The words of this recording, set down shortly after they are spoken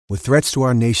With threats to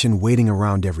our nation waiting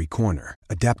around every corner,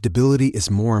 adaptability is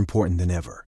more important than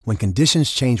ever. When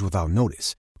conditions change without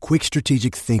notice, quick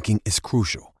strategic thinking is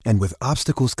crucial. And with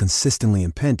obstacles consistently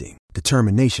impending,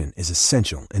 determination is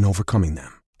essential in overcoming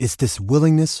them. It's this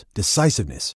willingness,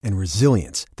 decisiveness, and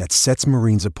resilience that sets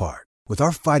Marines apart. With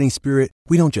our fighting spirit,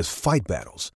 we don't just fight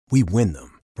battles, we win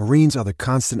them. Marines are the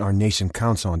constant our nation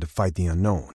counts on to fight the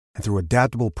unknown. And through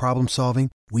adaptable problem solving,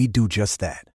 we do just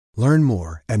that. Learn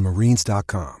more at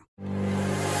marines.com.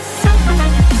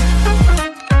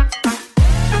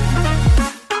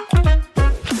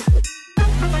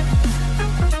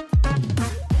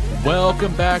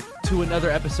 Welcome back to another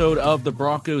episode of the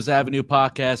Broncos Avenue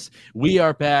podcast. We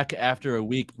are back after a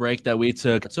week break that we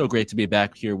took. It's so great to be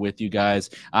back here with you guys.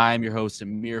 I'm your host,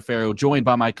 Amir Farrow, joined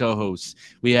by my co-hosts.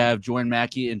 We have Jordan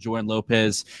Mackey and Jordan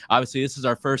Lopez. Obviously, this is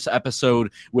our first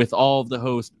episode with all of the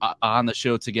hosts on the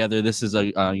show together. This is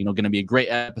going to be a great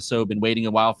episode. Been waiting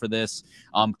a while for this.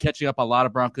 Catching up a lot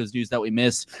of Broncos news that we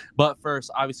missed. But first,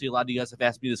 obviously, a lot of you guys have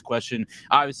asked me this question.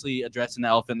 Obviously, addressing the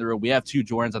elephant in the room. We have two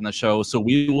Jordans on the show, so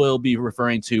we will be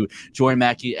referring to Jordan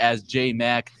Mackey as J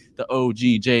Mac, the OG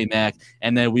J Mac,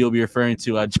 and then we'll be referring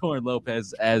to Jordan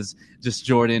Lopez as just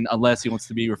Jordan, unless he wants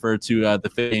to be referred to the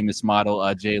famous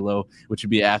model J Lo, which would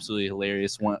be absolutely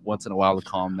hilarious once in a while to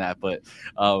call him that. But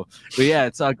yeah,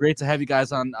 it's great to have you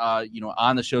guys on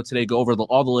on the show today. Go over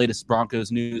all the latest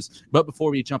Broncos news. But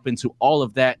before we jump into all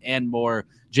of that and more,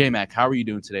 J Mac, how are you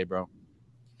doing today, bro?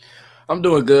 I'm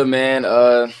doing good, man.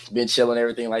 Been chilling,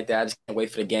 everything like that. I just can't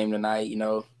wait for the game tonight. You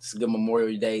know, it's a good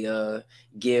Memorial Day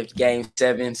gift, Game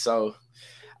 7. So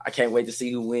I can't wait to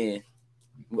see who win.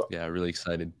 Yeah, really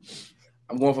excited.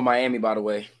 I'm going for Miami, by the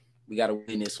way. We got to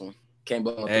win this one. Can't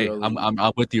believe Hey,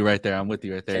 I'm with you right there.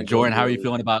 Can't Jordan, how are you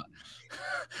feeling about?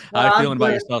 How are you feeling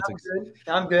about your Celtics?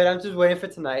 I'm good. I'm just waiting for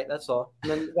tonight. That's all.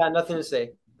 I got nothing to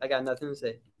say.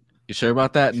 You sure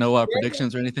about that? No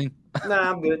predictions or anything?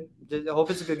 Nah, I'm good. I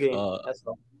hope it's a good game. That's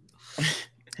all.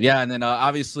 Yeah, and then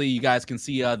obviously you guys can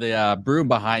see the broom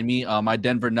behind me. My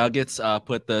Denver Nuggets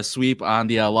put the sweep on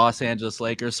the Los Angeles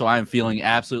Lakers, so I'm feeling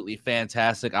absolutely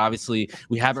fantastic. Obviously,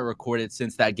 we haven't recorded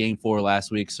since that Game 4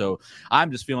 last week, so I'm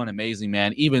just feeling amazing,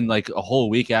 man. Even like a whole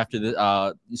week after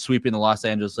the sweeping the Los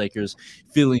Angeles Lakers,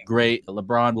 feeling great.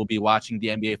 LeBron will be watching the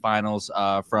NBA Finals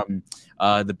from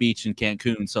the beach in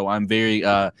Cancun, so I'm very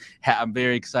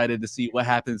excited to see what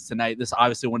happens tonight. This is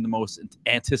obviously one of the most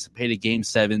anticipated Game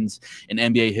 7s in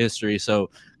NBA history, so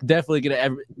definitely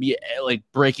gonna be like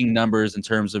breaking numbers in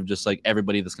terms of just like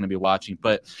everybody that's gonna be watching.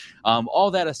 But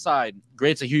all that aside,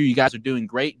 great to hear you guys are doing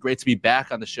great to be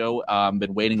back on the show.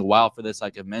 Been waiting a while for this,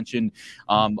 like I mentioned.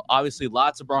 Obviously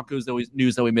lots of Broncos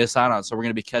news that we missed out on, so we're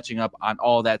gonna be catching up on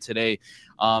all that today.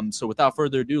 So without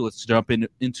further ado, let's jump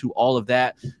into all of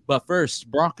that. But first,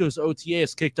 Broncos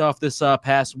OTAs kicked off this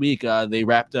past week. They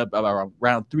wrapped up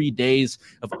around 3 days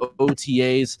of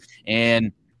OTAs,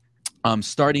 and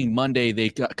starting Monday, they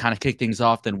kind of kicked things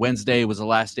off. Then Wednesday was the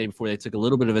last day before they took a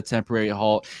little bit of a temporary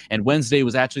halt. And Wednesday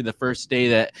was actually the first day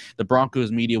that the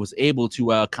Broncos media was able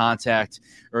to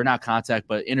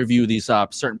interview these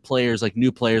certain players, like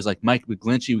new players, like Mike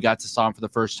McGlinchey. We got to saw him for the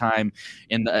first time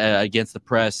against the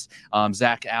press.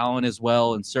 Zach Allen as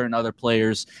well, and certain other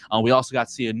players. We also got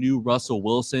to see a new Russell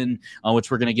Wilson, which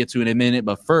we're going to get to in a minute.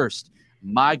 But first,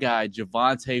 my guy,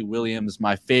 Javonte Williams,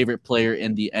 my favorite player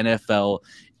in the NFL,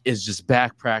 is just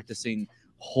back practicing.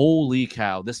 Holy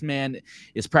cow. This man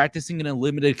is practicing in a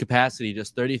limited capacity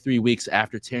just 33 weeks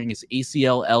after tearing his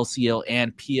ACL, LCL,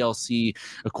 and PLC.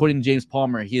 According to James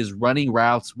Palmer, he is running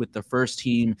routes with the first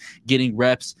team, getting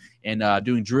reps, and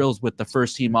doing drills with the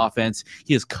first team offense.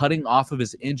 He is cutting off of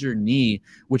his injured knee,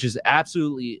 which is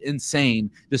absolutely insane.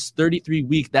 This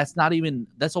 33-week, that's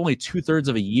only 2/3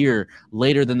 of a year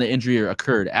later than the injury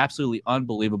occurred. Absolutely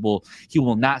unbelievable. He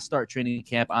will not start training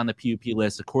camp on the PUP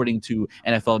list, according to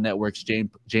NFL Network's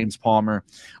James Palmer,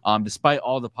 despite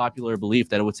all the popular belief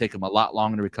that it would take him a lot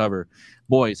longer to recover.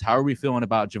 Boys, how are we feeling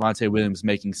about Javonte Williams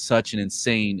making such an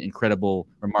insane, incredible,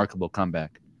 remarkable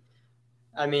comeback?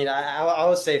 I mean, I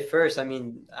would say first, I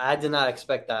mean, I did not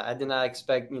expect that. I did not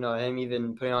expect, him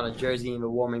even putting on a jersey and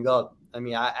warming up. I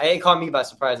mean, it caught me by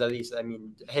surprise, at least. I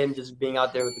mean, him just being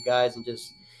out there with the guys and just,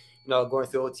 going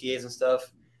through OTAs and stuff.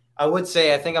 I would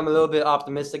say I think I'm a little bit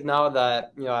optimistic now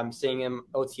that, I'm seeing him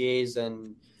OTAs,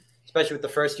 and especially with the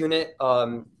first unit.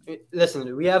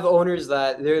 Listen, we have owners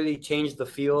that literally changed the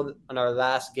field on our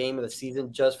last game of the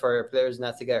season just for our players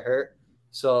not to get hurt.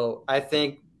 So I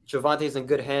think Javonte's in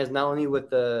good hands, not only with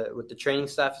the training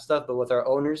staff and stuff, but with our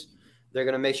owners. They're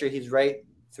going to make sure he's right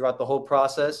throughout the whole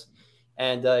process,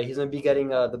 and he's going to be getting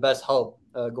the best help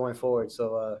going forward.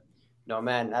 So,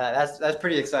 man, that's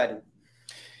pretty exciting.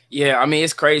 Yeah, I mean,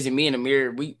 it's crazy. Me and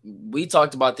Amir, we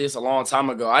talked about this a long time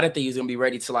ago. I didn't think he was gonna be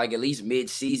ready to like at least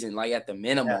mid-season, like at the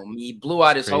minimum. He blew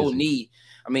out his whole knee.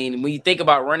 I mean, when you think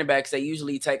about running backs, they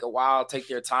usually take a while, take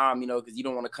their time, because you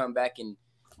don't want to come back and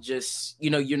just,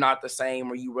 you're not the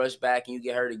same, or you rush back and you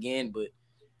get hurt again. But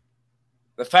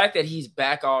the fact that he's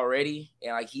back already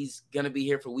and like he's gonna be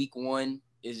here for week 1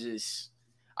 is just,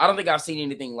 I don't think I've seen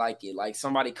anything like it. Like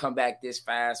somebody come back this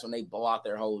fast when they blow out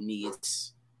their whole knee.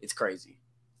 It's crazy.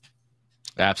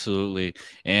 Absolutely.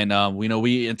 And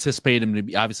we anticipate him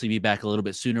to obviously be back a little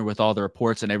bit sooner with all the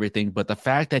reports and everything. But the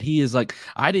fact that he is like,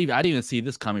 I didn't even see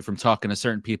this coming from talking to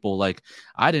certain people. Like,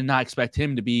 I did not expect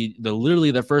him to be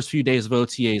literally the first few days of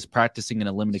OTAs practicing in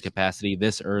a limited capacity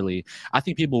this early. I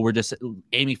think people were just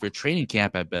aiming for training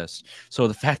camp at best. So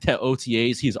the fact that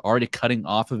OTAs, he's already cutting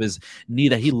off of his knee,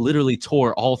 that he literally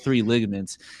tore all 3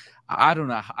 ligaments. I don't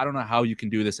know how you can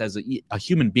do this as a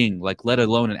human being, like let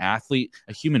alone an athlete,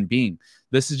 a human being.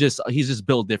 This is he's just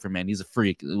built different, man. He's a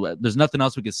freak. There's nothing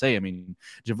else we could say. I mean,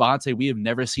 Javonte, we have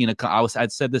never seen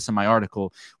I'd said this in my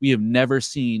article. We have never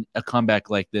seen a comeback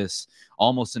like this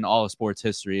almost in all of sports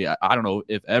history. I don't know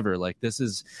if ever. Like this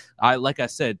is, like I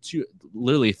said,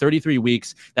 literally 33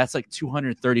 weeks. That's like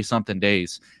 230 something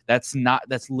days. That's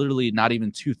literally not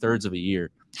even 2/3 of a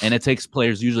year. And it takes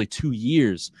players usually 2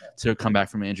 years to come back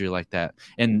from an injury like that.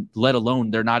 And let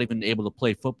alone they're not even able to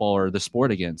play football or the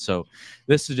sport again. So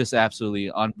this is just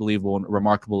absolutely unbelievable and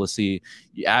remarkable to see.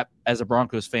 As a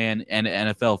Broncos fan and an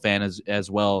NFL fan as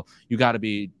well, you got to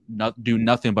do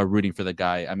nothing but rooting for the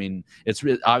guy. I mean,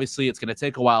 obviously it's going to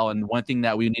take a while. And one thing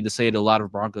that we need to say to a lot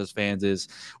of Broncos fans is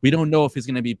we don't know if he's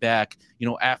going to be back,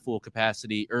 at full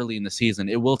capacity early in the season.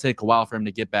 It will take a while for him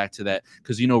to get back to that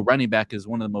because, running back is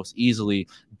one of the most easily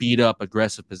beat up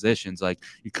aggressive positions. Like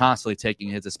you're constantly taking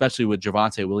hits, especially with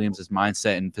Javonte Williams'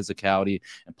 mindset and physicality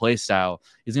and play style.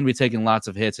 He's going to be taking lots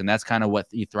of hits, and that's kind of what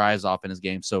he thrives off in his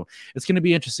game. So it's going to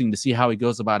be interesting to see how he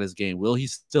goes about his game. Will he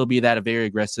still be that a very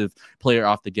aggressive player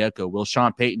off the get-go? Will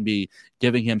Sean Payton be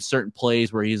giving him certain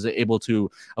plays where he's able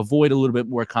to avoid a little bit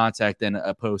more contact than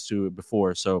opposed to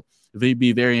before? So it'd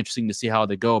be very interesting to see how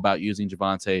they go about using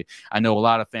Javonte. I know a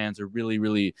lot of fans are really,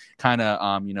 really kind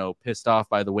of, pissed off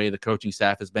by the way the coaching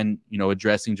staff has been,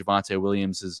 addressing Javonte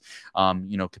Williams's,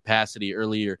 capacity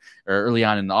early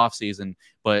on in the offseason.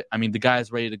 But, I mean, the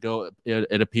guy's ready to go,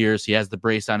 it appears. He has the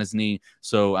brace on his knee.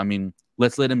 So, I mean,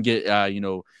 let's let him get,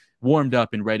 warmed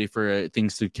up and ready for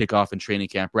things to kick off in training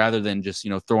camp rather than just,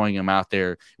 throwing him out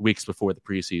there weeks before the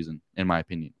preseason, in my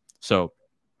opinion. So,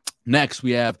 next, we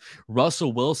have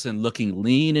Russell Wilson looking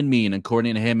lean and mean,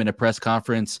 according to him in a press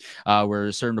conference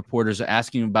where certain reporters are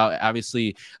asking him about,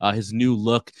 obviously, his new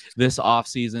look this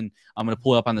offseason. I'm going to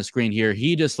pull up on the screen here.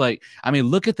 He just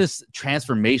look at this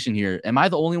transformation here. Am I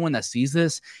the only one that sees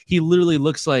this? He literally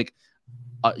looks like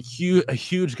a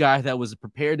huge guy that was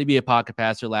prepared to be a pocket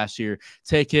passer last year,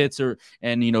 take hits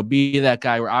and be that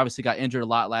guy who obviously got injured a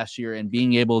lot last year, and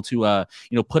being able to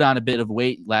put on a bit of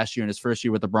weight last year in his first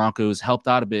year with the Broncos helped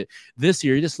out a bit. This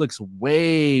year he just looks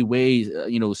way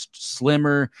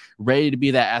slimmer, ready to be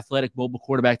that athletic mobile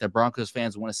quarterback that Broncos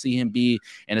fans want to see him be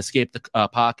and escape the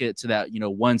pocket to that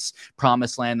once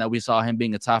promised land that we saw him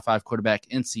being a top 5 quarterback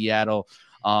in Seattle.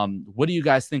 What do you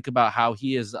guys think about how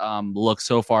he has looked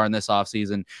so far in this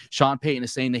offseason? Sean Payton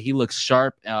is saying that he looks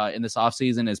sharp in this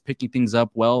offseason, is picking things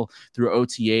up well through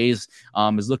OTAs,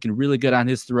 is looking really good on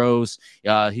his throws.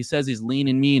 He says he's lean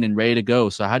and mean and ready to go.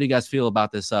 So how do you guys feel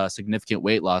about this significant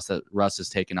weight loss that Russ has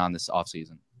taken on this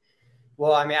offseason?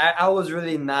 Well, I mean, I was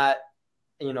really not,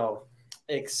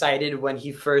 excited when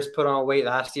he first put on weight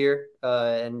last year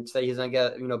and said he's going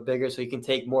to get, bigger so he can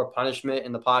take more punishment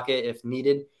in the pocket if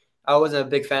needed. I wasn't a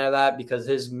big fan of that because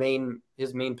his main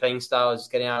playing style is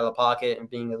getting out of the pocket and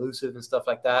being elusive and stuff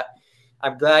like that.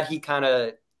 I'm glad he kind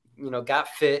of, got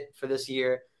fit for this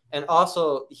year. And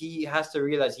also he has to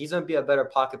realize he's going to be a better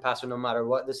pocket passer no matter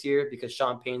what this year because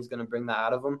Sean Payton's going to bring that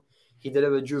out of him. He did it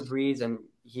with Drew Brees and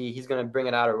he's going to bring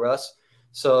it out of Russ.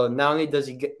 So not only does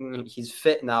he's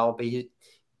fit now, but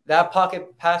that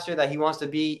pocket passer that he wants to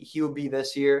be, he'll be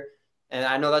this year. And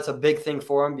I know that's a big thing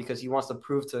for him because he wants to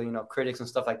prove to, critics and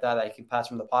stuff like that he can pass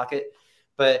from the pocket.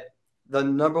 But the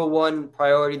number one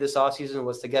priority this offseason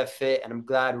was to get fit, and I'm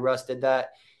glad Russ did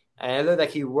that. And it looked like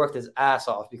he worked his ass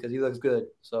off because he looks good.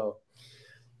 So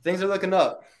things are looking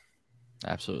up.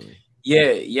 Absolutely.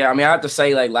 Yeah. I mean, I have to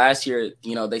say, like last year,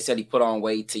 they said he put on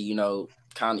weight to,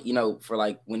 kind of, for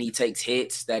like when he takes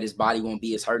hits that his body won't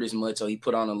be as hurt as much. So he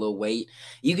put on a little weight.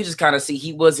 You could just kind of see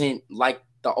he wasn't like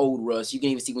the old Russ. You can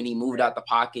even see when he moved out the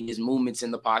pocket, his movements in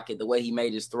the pocket, the way he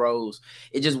made his throws,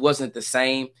 it just wasn't the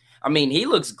same. I mean, he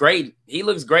looks great. He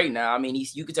looks great now. I mean,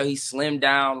 you can tell he's slimmed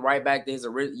down right back to his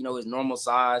normal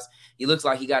size. He looks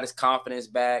like he got his confidence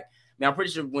back. I mean, I'm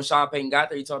pretty sure when Sean Payton got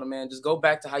there, he told him, man, just go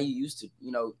back to how you used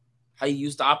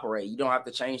to operate. You don't have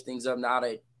to change things up now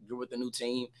that you're with the new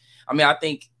team. I mean, I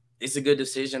think it's a good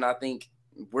decision. I think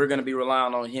we're going to be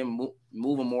relying on him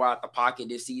moving more out the pocket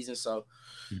this season. So,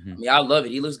 I mean, I love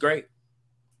it. He looks great.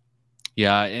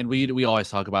 Yeah, and we always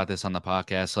talk about this on the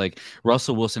podcast. Like,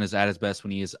 Russell Wilson is at his best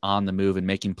when he is on the move and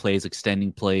making plays,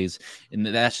 extending plays, and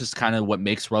that's just kind of what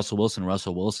makes Russell Wilson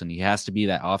Russell Wilson. He has to be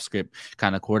that off-script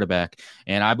kind of quarterback,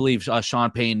 and I believe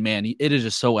Sean Payton, man, it is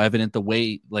just so evident the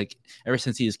way, like, ever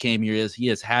since he came here, he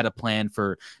has had a plan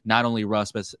for not only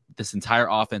Russ but this entire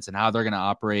offense and how they're going to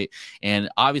operate. And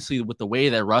obviously, with the way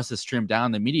that Russ is trimmed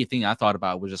down, the immediate thing I thought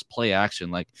about was just play action.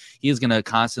 Like, he is going to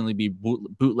constantly be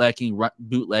bootlegging,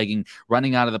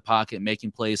 running out of the pocket,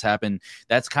 making plays happen.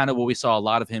 That's kind of what we saw a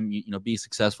lot of him, be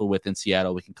successful with in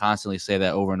Seattle. We can constantly say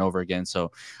that over and over again.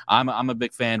 So I'm a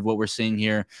big fan of what we're seeing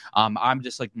here. I'm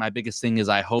just like, my biggest thing is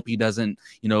I hope he doesn't,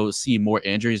 see more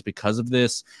injuries because of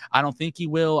this. I don't think he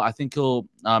will. I think he'll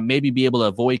maybe be able to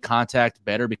avoid contact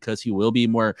better because he will be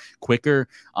more quicker.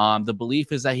 The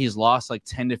belief is that he's lost like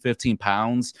 10 to 15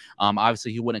 pounds.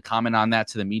 Obviously, he wouldn't comment on that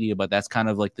to the media, but that's kind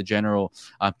of like the general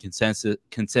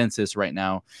consensus right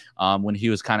now. When he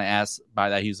was kind of asked by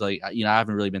that, he was like, I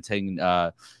haven't really been taking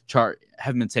chart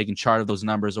of those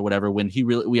numbers or whatever, when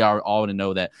we are all to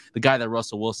know that the guy that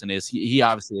Russell Wilson is, he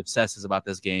obviously obsesses about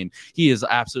this game. He is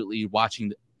absolutely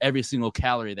watching every single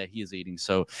calorie that he is eating.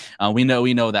 So we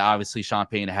know that obviously Sean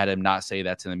Payton had him not say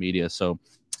that to the media. So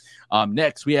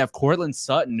next, we have Courtland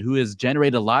Sutton, who has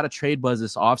generated a lot of trade buzz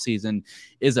this offseason,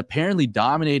 is apparently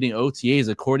dominating OTAs,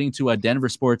 according to Denver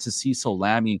Sports' Cecil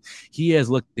Lammey. He has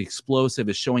looked explosive,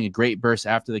 is showing a great burst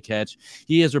after the catch.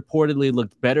 He has reportedly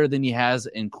looked better than he has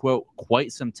in, quote,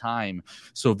 quite some time.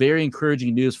 So very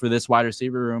encouraging news for this wide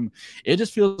receiver room. It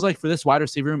just feels like for this wide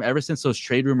receiver room, ever since those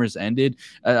trade rumors ended,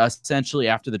 essentially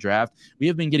after the draft, we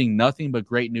have been getting nothing but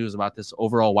great news about this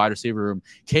overall wide receiver room.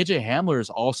 KJ Hamler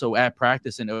is also at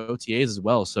practice in OTAs as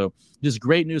well. So just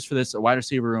great news for this wide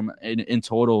receiver room in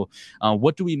total.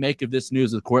 What do we make of this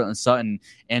news with Courtland Sutton?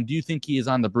 And do you think he is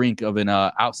on the brink of an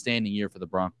outstanding year for the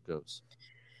Broncos?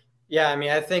 Yeah, I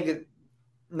mean, I think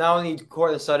not only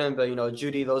Courtland Sutton, but,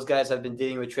 Judy, those guys have been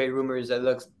dealing with trade rumors that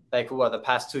looks like, the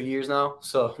past 2 years now.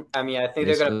 So, I mean, I think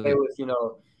they're going to play with,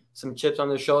 some chips on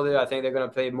their shoulder. I think they're going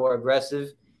to play more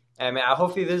aggressive. I mean,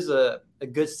 hopefully this is a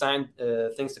good sign,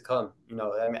 things to come.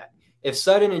 I mean, if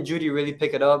Sutton and Judy really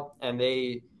pick it up and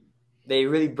they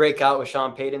really break out with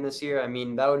Sean Payton this year, I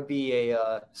mean, that would be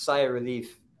a sigh of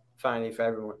relief finally for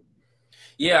everyone.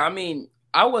 Yeah, I mean,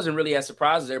 I wasn't really as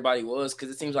surprised as everybody was, because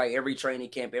it seems like every training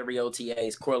camp, every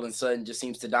OTAs, Courtland Sutton just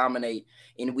seems to dominate,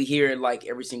 and we hear it like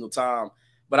every single time.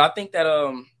 But I think that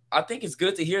I think it's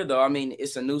good to hear, though. I mean,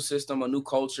 it's a new system, a new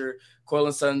culture.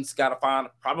 Courtland Sutton's got to find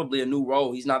probably a new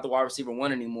role. He's not the wide receiver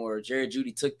 1 anymore. Jared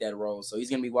Jeudy took that role, so he's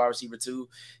going to be wide receiver 2.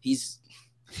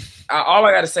 All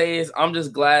I got to say is I'm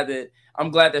glad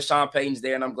that Sean Payton's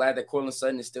there, and I'm glad that Courtland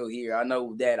Sutton is still here. I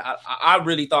know that I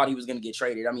really thought he was going to get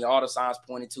traded. I mean, all the signs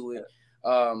pointed to it.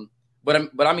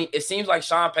 But I mean, it seems like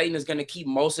Sean Payton is going to keep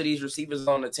most of these receivers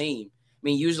on the team. I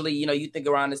mean, usually, you think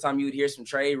around this time you would hear some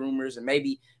trade rumors and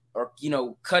maybe, or,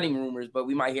 cutting rumors, but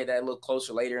we might hear that a little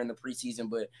closer later in the preseason.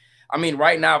 But I mean,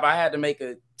 right now, if I had to make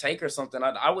a take or something,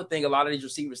 I would think a lot of these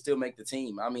receivers still make the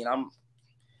team. I mean,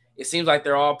 it seems like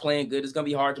they're all playing good. It's going to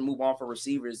be hard to move on for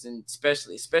receivers, and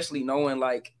especially knowing,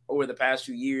 like, over the past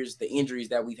few years, the injuries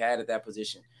that we've had at that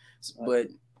position. But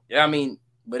yeah, I mean,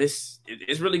 but it's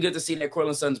really good to see that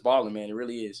Courtland Sutton's balling, man. It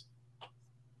really is.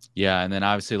 Yeah, and then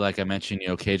obviously, like I mentioned,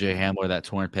 KJ Hamler, that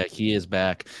torn pec, he is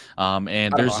back.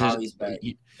 And there's he's back.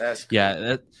 That's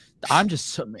I'm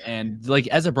just, and like,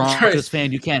 as a Broncos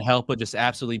fan, you can't help but just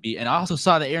absolutely be. And I also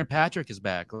saw that Aaron Patrick is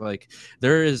back. Like,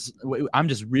 I'm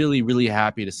just really, really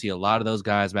happy to see a lot of those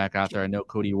guys back out there. I know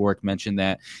Cody Rourke mentioned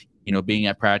that, being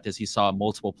at practice, he saw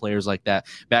multiple players like that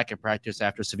back at practice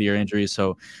after severe injuries.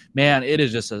 So, man, it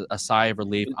is just a sigh of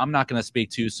relief. I'm not going to speak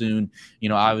too soon.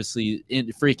 Obviously,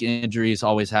 freak injuries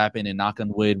always happen, and knock on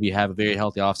wood, we have a very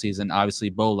healthy offseason. Obviously,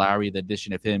 Bo Lowry, the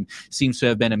addition of him, seems to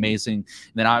have been amazing.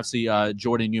 And then, obviously,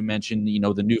 Jordan, you mentioned,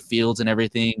 the new fields and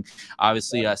everything.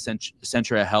 Obviously,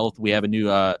 Centra Health, we have a new,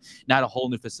 not a whole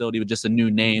new facility, but just a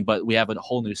new name, but we have a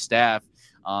whole new staff.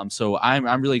 So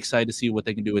I'm really excited to see what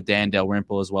they can do with Dan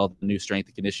Dalrymple as well, the new strength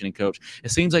and conditioning coach.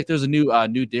 It seems like there's a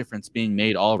new difference being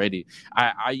made already.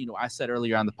 I said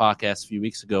earlier on the podcast a few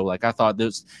weeks ago, like I thought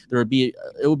it would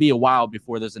be a while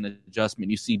before there's an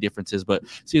adjustment. You see differences, but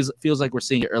feels like we're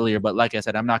seeing it earlier. But like I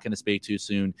said, I'm not going to speak too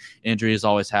soon. Injuries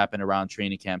always happen around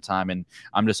training camp time, and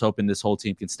I'm just hoping this whole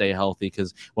team can stay healthy,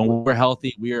 because when we're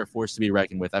healthy, we are a force to be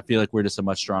reckoned with. I feel like we're just a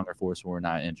much stronger force when we're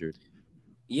not injured.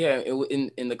 Yeah,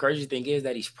 and the crazy thing is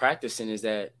that he's practicing is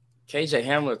that KJ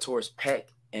Hamler tore his pec,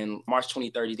 and March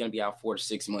 23rd he's going to be out 4 to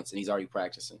 6 months, and he's already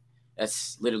practicing.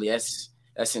 That's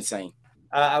insane.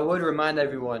 I would remind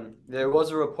everyone, there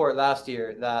was a report last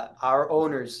year that our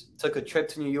owners took a trip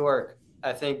to New York,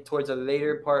 I think towards the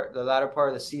latter part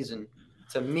of the season,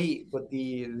 to meet with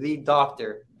the lead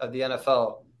doctor of the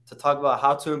NFL to talk about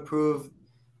how to improve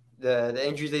the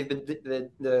injuries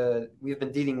we've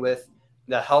been dealing with,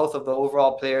 the health of the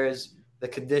overall players, the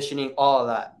conditioning, all of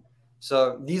that.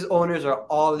 So these owners are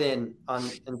all in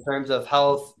terms of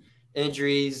health,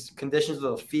 injuries, conditions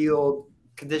of the field,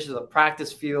 conditions of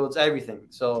practice fields, everything.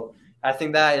 So I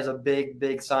think that is a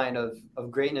big sign of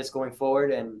greatness going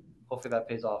forward, and hopefully that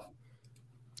pays off.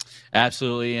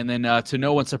 Absolutely. And then to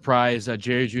no one's surprise,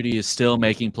 Jerry Jeudy is still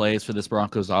making plays for this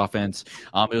Broncos offense.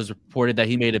 It was reported that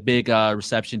he made a big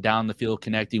reception down the field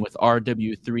connecting with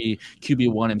RW3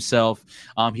 QB1 himself.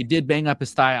 He did bang up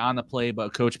his thigh on the play,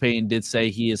 but Coach Payton did say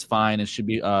he is fine and should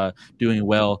be doing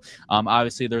well.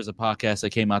 Obviously, there's a podcast that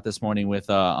came out this morning with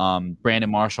Brandon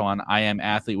Marshall on I Am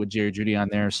Athlete with Jerry Jeudy on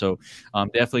there. So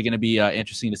definitely going to be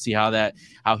interesting to see how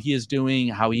he is doing,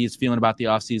 how he is feeling about the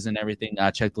offseason and everything.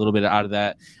 I checked a little bit out of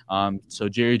that. So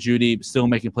Jerry Jeudy still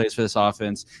making plays for this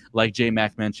offense. Like J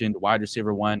Mac mentioned, wide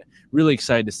receiver 1. Really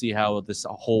excited to see how this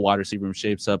whole wide receiver room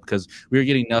shapes up, because we're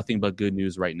getting nothing but good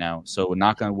news right now. So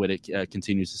knock on wood, it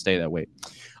continues to stay that way.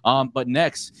 But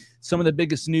next, some of the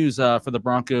biggest news for the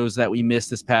Broncos that we missed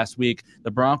this past week.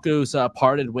 The Broncos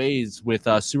parted ways with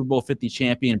Super Bowl 50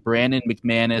 champion Brandon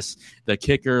McManus, the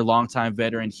kicker, longtime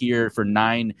veteran here for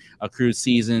 9 accrued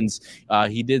seasons.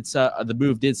 The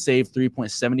move did save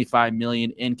 $3.75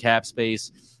 million in cap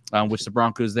space, which the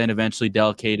Broncos then eventually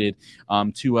delegated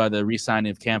to the re-signing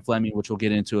of Cam Fleming, which we'll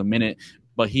get into in a minute.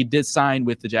 But he did sign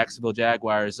with the Jacksonville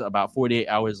Jaguars about 48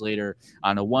 hours later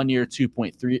on a 1-year,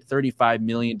 $2.35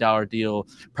 million deal.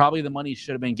 Probably the money he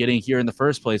should have been getting here in the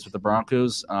first place with the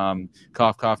Broncos.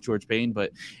 Cough, cough, George Payton.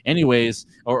 But anyways,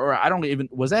 or I don't even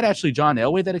 – was that actually John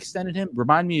Elway that extended him?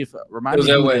 Remind me who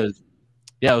Elway.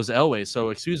 Yeah, it was Elway. So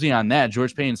excuse me on that.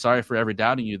 George Payton, sorry for ever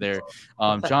doubting you there.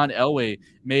 John Elway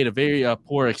made a very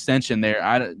poor extension there.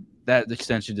 That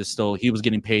extension is still – he was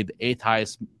getting paid the 8th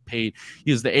highest paid.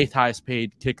 He was the 8th highest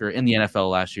paid kicker in the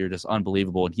NFL last year. Just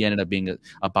unbelievable. And he ended up being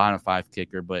a bottom 5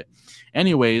 kicker. But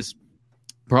anyways,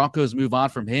 Broncos move on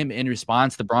from him. In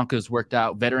response, the Broncos worked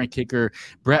out veteran kicker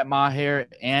Brett Maher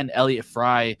and Elliott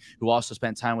Fry, who also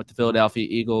spent time with the Philadelphia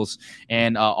Eagles,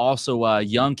 and also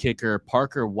young kicker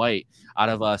Parker White out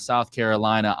of South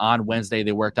Carolina. On Wednesday,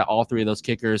 they worked out all 3 of those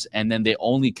kickers, and then the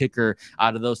only kicker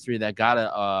out of those 3 that got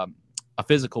a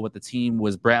physical with the team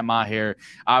was Brett Maher,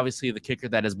 obviously the kicker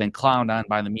that has been clowned on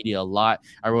by the media a lot.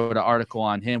 I wrote an article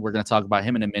on him. We're going to talk about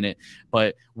him in a minute.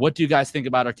 But what do you guys think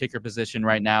about our kicker position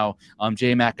right now?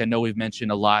 J-Mac, I know we've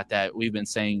mentioned a lot that we've been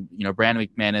saying, Brandon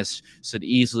McManus should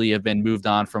easily have been moved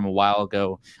on from a while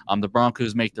ago. The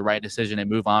Broncos make the right decision and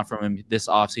move on from him this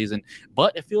offseason.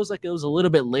 But it feels like it was a little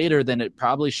bit later than it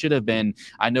probably should have been.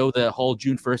 I know the whole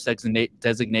June 1st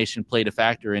designation played a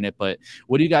factor in it, but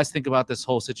what do you guys think about this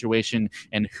whole situation,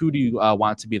 and who do you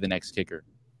want to be the next kicker?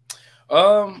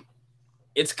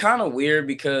 It's kind of weird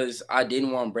because I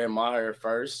didn't want Brett Maher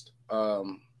first,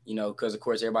 because, of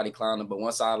course, everybody clowned him. But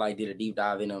once I did a deep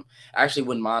dive in him, I actually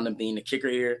wouldn't mind him being the kicker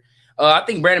here. I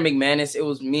think Brandon McManus, it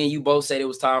was me and you both said it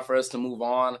was time for us to move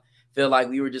on. Feel like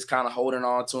we were just kind of holding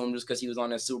on to him just because he was on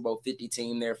that Super Bowl 50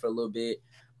 team there for a little bit.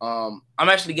 I'm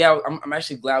actually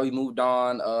glad we moved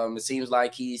on. It seems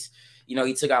like he's,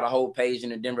 he took out a whole page in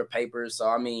the Denver papers. So,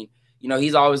 I mean,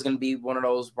 he's always going to be one of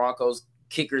those Broncos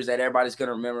kickers that everybody's going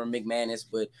to remember, McManus.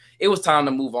 But it was time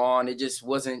to move on. It just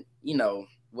wasn't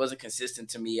consistent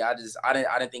to me. I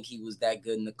didn't think he was that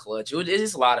good in the clutch. It's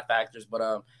just a lot of factors.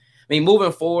 But,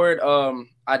 moving forward,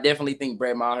 I definitely think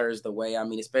Brett Maher is the way. I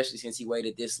mean, especially since he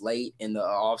waited this late in the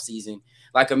offseason.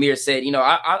 Like Amir said,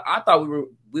 I thought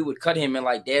we would cut him in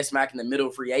like dead smack in the middle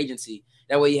of free agency.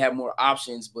 That way you have more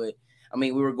options. But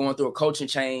we were going through a coaching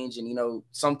change, and,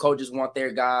 some coaches want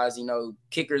their guys,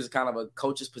 kickers is kind of a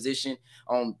coach's position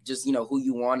on just, who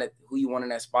you want in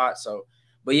that spot. So,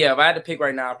 but yeah, if I had to pick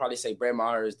right now, I'd probably say Brett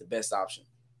Maher is the best option.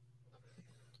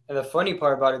 And the funny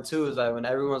part about it too is that when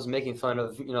everyone's making fun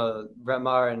of Brett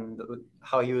Maher and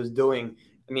how he was doing,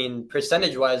 I mean,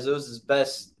 percentage-wise, it was his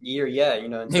best year yet.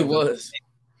 It was.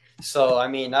 So I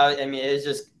mean,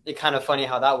 it's kind of funny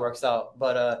how that works out.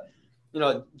 But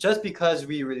just because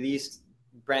we released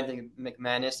Brandon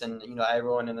McManus and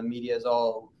everyone in the media is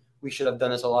all, we should have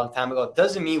done this a long time ago,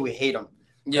 doesn't mean we hate him.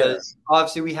 Because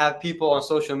obviously we have people on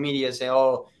social media saying,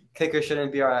 "Oh, kicker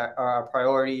shouldn't be our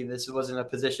priority. This wasn't a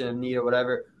position of need or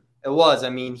whatever." It was. I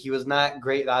mean, he was not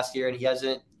great last year, and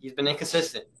he's been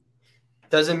inconsistent.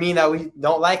 Doesn't mean that we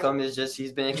don't like him. It's just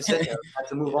he's been inconsistent. We have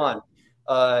to move on.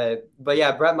 But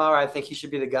yeah, Brett Maher, I think he should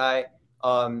be the guy.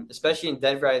 Especially in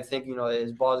Denver, I think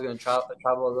his ball is going to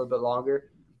travel a little bit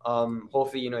longer.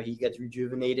 Hopefully, he gets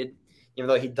rejuvenated, even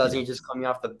though he doesn't. He's just coming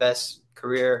off the best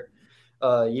career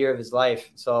year of his life.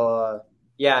 So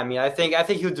yeah, I mean, I think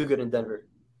he'll do good in Denver.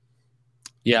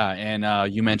 Yeah,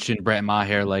 and you mentioned Brett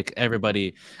Maher. Like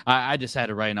everybody, I just had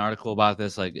to write an article about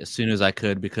this like as soon as I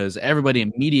could because everybody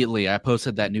immediately. I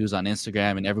posted that news on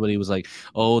Instagram, and everybody was like,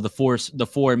 "Oh, the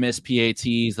four missed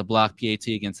PATs, the blocked PAT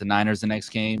against the Niners the next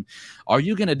game. Are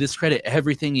you going to discredit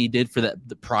everything he did for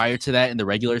the prior to that in the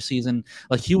regular season?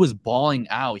 Like he was balling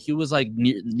out. He was like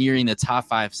nearing the top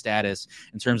 5 status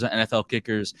in terms of NFL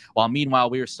kickers. While meanwhile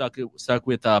we were stuck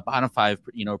with bottom 5,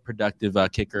 productive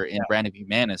kicker in Brandon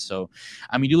McManus. So."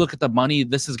 I mean, you look at the money,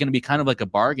 this is going to be kind of like a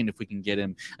bargain if we can get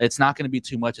him. It's not going to be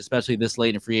too much, especially this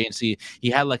late in free agency. He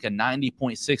had like a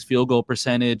 90.6 field goal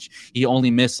percentage. He only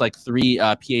missed like 3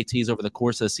 PATs over the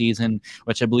course of the season,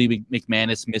 which I believe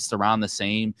McManus missed around the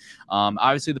same.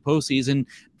 Obviously, the postseason,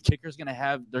 kickers going to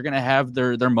have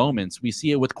their moments. We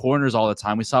see it with corners all the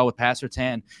time. We saw it with Pat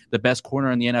Surtain, the best corner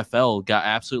in the NFL, got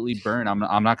absolutely burned. I'm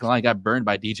not gonna lie, got burned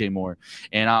by DJ Moore,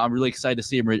 and I'm really excited to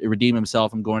see him redeem himself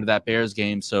from going to that Bears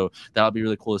game. So that'll be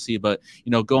really cool to see. But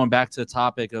going back to the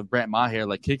topic of Brett Maher,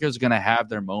 like kickers are gonna have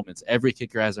their moments. Every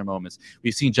kicker has their moments.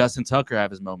 We've seen Justin Tucker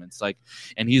have his moments,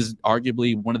 and he's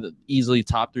arguably one of the easily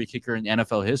top 3 kicker in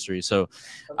NFL history. So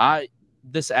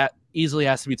easily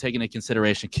has to be taken into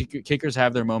consideration. Kickers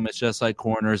have their moments just like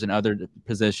corners and other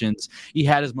positions. He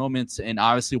had his moments in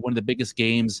obviously one of the biggest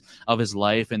games of his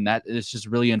life, and that is just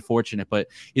really unfortunate. But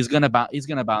he's gonna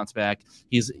bounce back.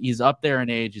 He's up there in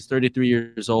age. He's 33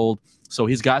 years old. So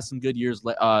he's got some good years,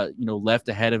 left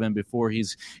ahead of him before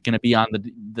he's going to be on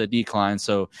the decline.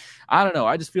 So I don't know.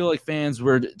 I just feel like fans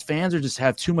just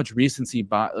have too much recency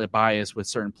bias with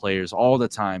certain players all the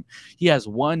time. He has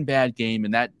one bad game,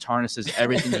 and that tarnishes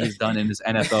everything he's done in his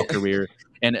NFL career.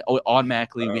 And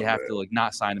automatically we have to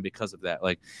not sign him because of that.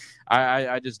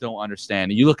 I just don't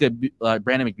understand. You look at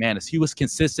Brandon McManus; he was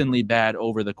consistently bad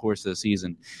over the course of the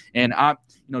season. And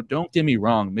don't get me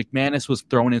wrong, McManus was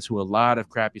thrown into a lot of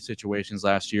crappy situations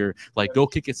last year. Go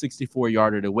kick a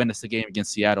 64-yarder to win us the game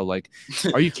against Seattle.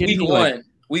 Are you kidding me?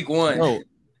 Week one. Bro,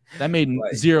 that made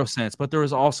zero sense. But there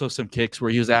was also some kicks where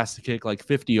he was asked to kick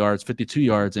 50 yards, 52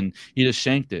 yards, and he just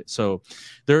shanked it. So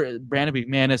Brandon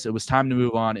McManus, it was time to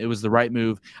move on. It was the right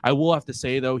move. I will have to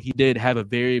say, though, he did have a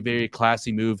very, very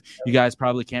classy move. You guys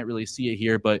probably can't really see it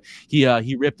here, but he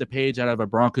ripped a page out of a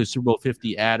Broncos Super Bowl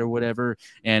 50 ad or whatever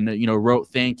and, wrote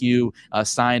thank you,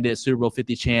 signed it, Super Bowl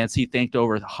 50 chance. He thanked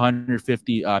over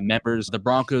 150 members, the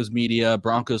Broncos media,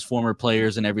 Broncos former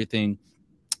players and everything.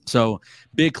 So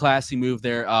big classy move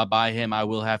there by him, I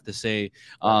will have to say.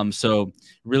 So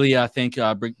really thank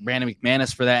Brandon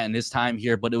McManus for that and his time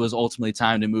here, but it was ultimately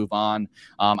time to move on.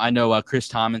 I know Chris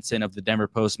Tomlinson of the Denver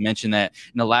Post mentioned that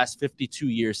in the last 52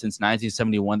 years since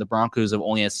 1971, the Broncos have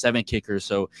only had 7 kickers.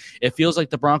 So it feels like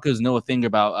the Broncos know a thing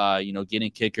about, getting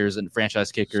kickers and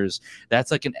franchise kickers. That's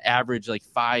like an average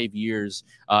 5 years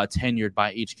tenured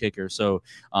by each kicker. So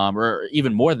or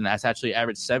even more than that, it's actually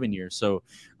average 7 years. So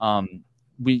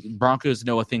Broncos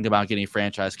know a thing about getting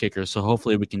franchise kickers, so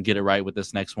hopefully we can get it right with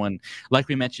this next one. Like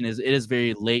we mentioned, it is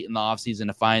very late in the offseason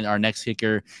to find our next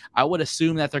kicker. I would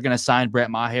assume that they're going to sign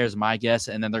Brett Maher is my guess,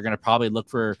 and then they're going to probably look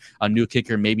for a new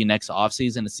kicker maybe next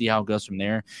offseason to see how it goes from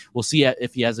there. We'll see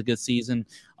if he has a good season.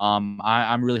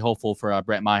 I'm really hopeful for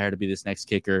Brett Maher to be this next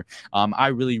kicker. I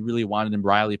really, really wanted him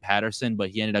Riley Patterson, but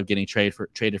he ended up getting traded for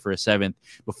a 7th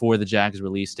before the Jags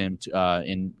released him,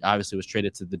 and obviously was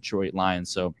traded to the Detroit Lions.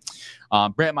 So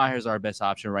Brett Maher is our best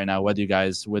option right now, whether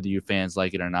you fans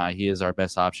like it or not. He is our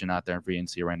best option out there in free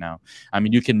agency right now. I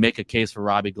mean, you can make a case for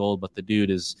Robbie Gould, but the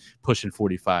dude is pushing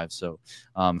 45. So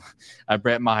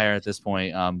Brett Maher at this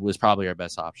point was probably our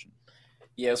best option.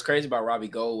 Yeah, what's crazy about Robbie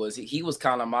Gould was he was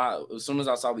kind of as soon as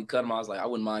I saw we cut him, I was like, I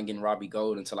wouldn't mind getting Robbie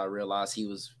Gould until I realized he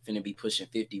was finna be pushing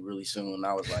 50 really soon. And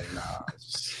I was like, nah,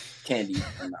 just can't be,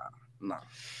 nah.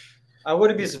 I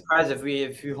wouldn't be surprised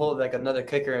if you hold like another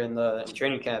kicker in the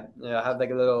training camp. Have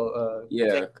like a little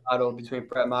Yeah. battle between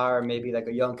Brett Maher and maybe like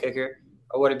a young kicker.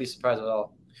 I wouldn't be surprised at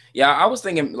all. Yeah, I was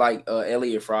thinking like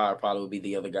Elliot Fry probably would be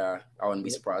the other guy. I wouldn't be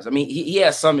surprised. I mean, he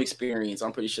has some experience.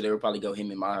 I'm pretty sure they would probably go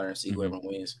him and Maher and see whoever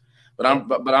wins. But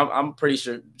I'm pretty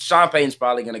sure Sean Payton's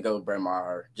probably gonna go Brett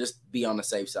Maher. Just be on the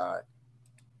safe side.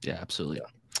 Yeah, absolutely. Yeah.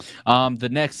 The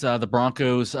next, the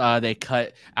Broncos, they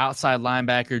cut outside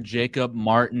linebacker Jacob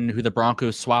Martin, who the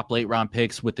Broncos swapped late-round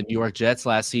picks with the New York Jets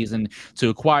last season to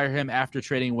acquire him after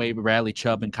trading away Bradley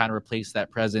Chubb and kind of replace that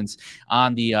presence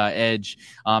on the edge.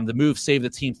 The move saved the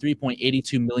team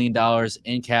 $3.82 million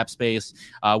in cap space,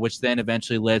 which then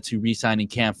eventually led to re-signing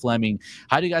Cam Fleming.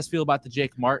 How do you guys feel about the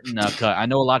Jake Martin cut? I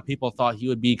know a lot of people thought he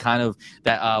would be kind of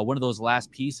that one of those last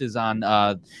pieces on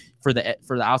for the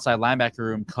outside linebacker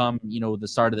room come, the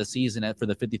start of the season for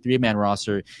the 53-man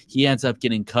roster. He ends up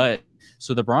getting cut.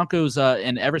 So the Broncos,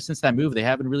 and ever since that move, they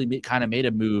haven't really made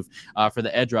a move for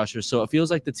the edge rushers. So it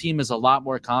feels like the team is a lot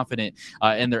more confident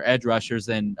in their edge rushers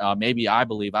than maybe I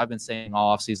believe. I've been saying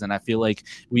all offseason, I feel like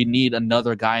we need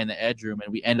another guy in the edge room,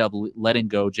 and we end up letting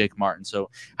go Jake Martin.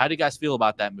 So how do you guys feel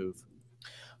about that move?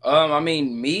 I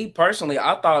mean, me personally,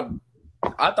 I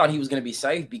thought he was going to be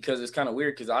safe because it's kind of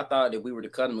weird because I thought if we were to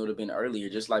cut him, it would have been earlier,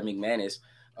 just like McManus.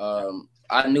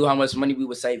 I knew how much money we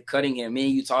would save cutting him. Me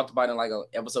and you talked about it in like an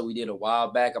episode we did a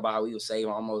while back about how we would save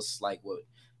almost like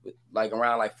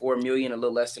around like $4 million, a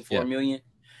little less than $4 million.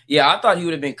 Yeah, I thought he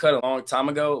would have been cut a long time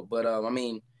ago, but I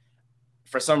mean,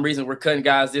 for some reason we're cutting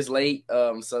guys this late,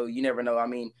 so you never know. I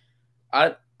mean,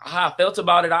 how I felt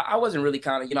about it, I wasn't really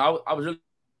kind of, I was really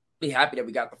happy that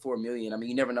we got the $4 million. I mean,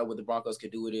 you never know what the Broncos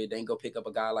could do with it. They can go pick up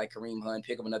a guy like Kareem Hunt,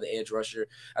 pick up another edge rusher.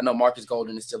 I know Marcus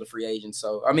Golden is still a free agent.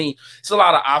 So, I mean, it's a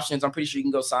lot of options. I'm pretty sure you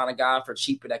can go sign a guy for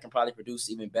cheaper that can probably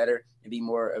produce even better and be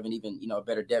more of an even, a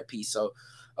better depth piece. So,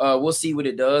 we'll see what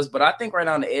it does. But I think right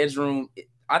now in the edge room,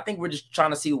 I think we're just trying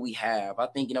to see what we have. I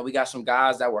think, we got some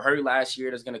guys that were hurt last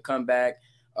year that's going to come back.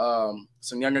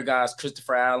 Some younger guys,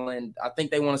 Christopher Allen. I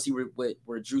think they want to see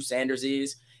where Drew Sanders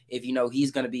is. If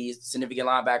he's going to be a significant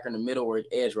linebacker in the middle or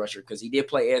edge rusher, because he did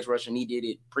play edge rusher and he did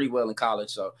it pretty well in college.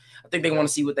 So I think they want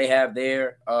to see what they have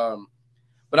there.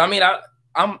 But I mean,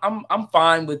 I'm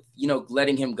fine with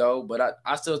letting him go, but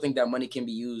I still think that money can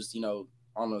be used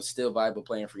on a still viable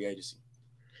player in free agency.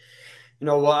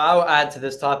 What I'll add to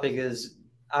this topic is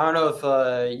I don't know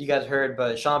if you guys heard,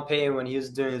 but Sean Payton, when he was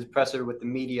doing his presser with the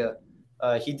media,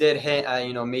 he did hint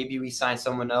maybe we sign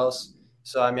someone else.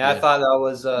 So, I mean, I thought that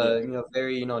was,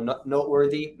 very,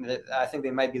 noteworthy. I think they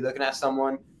might be looking at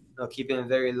someone, keeping it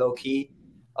very low key.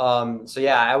 So,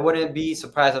 yeah, I wouldn't be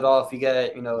surprised at all if you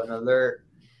get, an alert,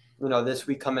 this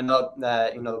week coming up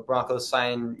that, the Broncos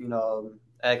sign,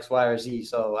 X, Y, or Z.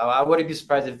 So I wouldn't be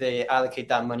surprised if they allocate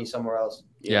that money somewhere else.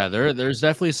 Yeah, there's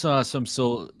definitely some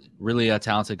still really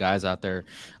talented guys out there.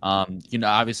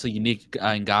 Obviously, Unique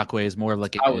Ngakoue is more of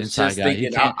like an inside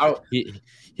guy.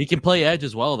 He can play edge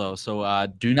as well, though. So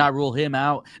do not rule him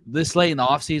out. This late in the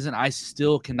offseason, I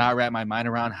still cannot wrap my mind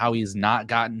around how he's not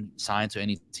gotten signed to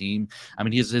any team. I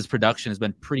mean, his production has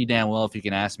been pretty damn well, if you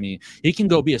can ask me. He can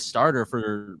go be a starter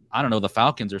for, I don't know, the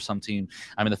Falcons or some team.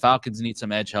 I mean, the Falcons need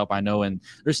some edge help, I know, and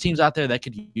there's teams out there that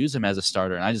could use him as a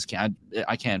starter, and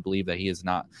I can't believe that he is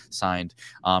not signed.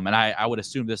 And I would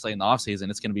assume this late in the offseason,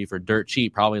 it's going to be for dirt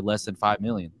cheap, probably less than $5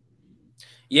 million.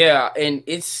 Yeah, and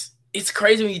it's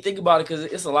crazy when you think about it because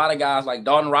it's a lot of guys like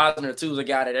Dalton Risner, too, is a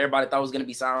guy that everybody thought was going to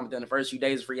be signed within the first few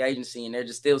days of free agency, and they're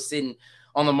just still sitting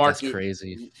on the market. That's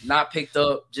crazy. Not picked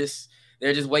up.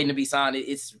 They're just waiting to be signed.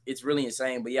 It's really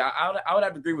insane. But, yeah, I would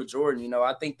have to agree with Jordan.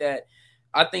 I think that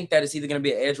it's either going to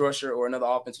be an edge rusher or another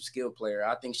offensive skill player.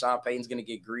 I think Sean Payton's going to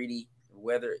get greedy,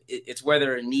 whether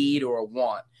a need or a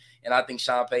want. And I think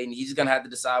Sean Payton, he's going to have to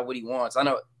decide what he wants. I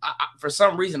know for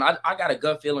some reason, I got a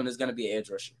gut feeling it's going to be an edge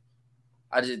rusher.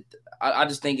 I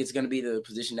just think it's going to be the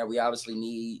position that we obviously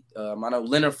need. I know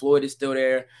Leonard Floyd is still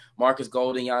there. Marcus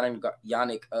Golden, Yannick,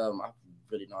 I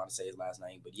really don't know how to say his last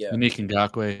name, but yeah. Unique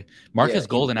Ngakoue. Marcus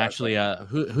Golden, actually,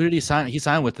 who did he sign? He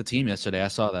signed with the team yesterday. I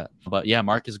saw that. But, yeah,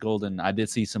 Marcus Golden, I did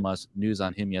see some news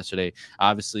on him yesterday.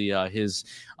 Obviously, his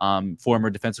former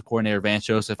defensive coordinator, Vance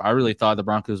Joseph, I really thought the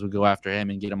Broncos would go after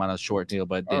him and get him on a short deal,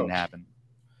 but it didn't happen.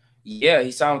 Yeah,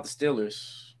 he signed with the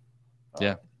Steelers.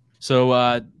 Yeah.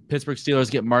 So, Pittsburgh Steelers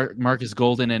get Marcus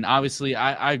Golden, and obviously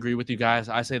I agree with you guys.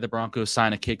 I say the Broncos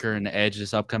sign a kicker and the edge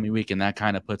this upcoming week, and that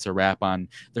kind of puts a wrap on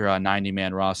their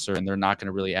 90-man roster, and they're not going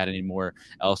to really add any more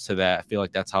else to that. I feel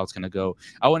like that's how it's going to go.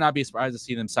 I would not be surprised to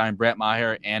see them sign Brett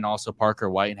Maher and also Parker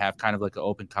White and have kind of like an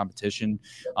open competition.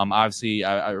 Obviously,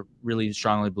 I really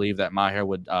strongly believe that Maher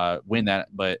would win that,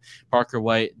 but Parker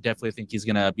White, definitely think he's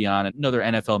going to be on another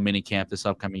NFL mini camp this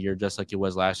upcoming year, just like he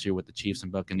was last year with the Chiefs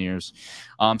and Buccaneers.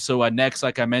 So next,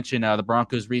 like I mentioned, the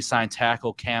Broncos re-signed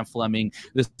tackle Cam Fleming.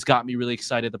 This got me really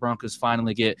excited. The Broncos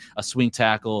finally get a swing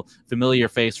tackle, familiar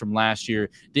face from last year.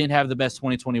 Didn't have the best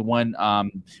 2021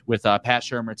 with Pat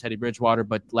Shermer, Teddy Bridgewater,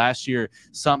 but last year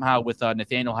somehow with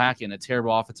Nathaniel Hackett, a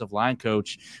terrible offensive line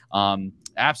coach,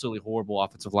 absolutely horrible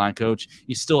offensive line coach,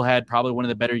 he still had probably one of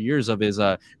the better years of his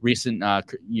recent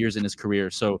years in his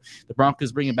career. So the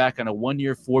Broncos bringing back on a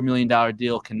 1-year, $4 million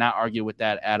deal. Cannot argue with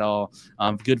that at all.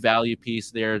 Good value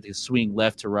piece there to swing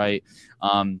left to right.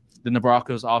 Then the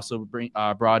Broncos also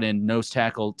brought in nose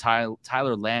tackle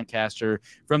Tyler Lancaster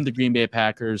from the Green Bay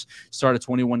Packers. Started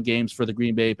 21 games for the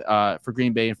Green Bay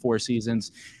in 4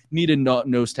 seasons. Needed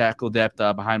nose tackle depth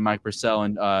behind Mike Purcell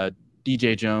and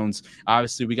DJ Jones.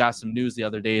 Obviously, we got some news the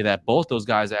other day that both those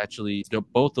veterans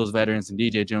and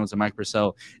DJ Jones and Mike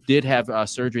Purcell did have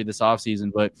surgery this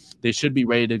offseason, but they should be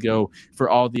ready to go for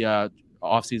all the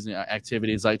offseason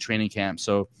activities like training camp.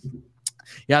 So,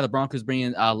 yeah, the Broncos bring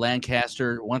in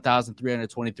Lancaster,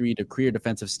 1,323 to career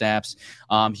defensive snaps.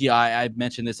 I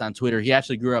mentioned this on Twitter. He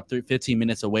actually grew up 15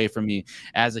 minutes away from me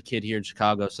as a kid here in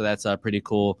Chicago, so that's pretty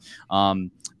cool.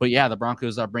 But, yeah, the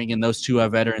Broncos are bringing those 2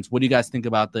 veterans. What do you guys think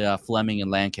about the Fleming and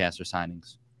Lancaster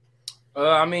signings?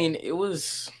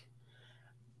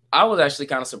 I was actually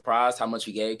kind of surprised how much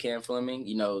we gave Cam Fleming.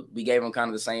 You know, we gave him kind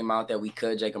of the same amount that we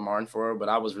could Jacob Martin for, but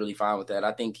I was really fine with that.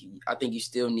 I think you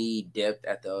still need depth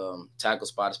at the tackle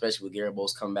spot, especially with Garrett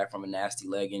Bowles coming back from a nasty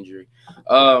leg injury.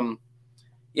 You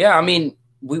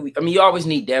always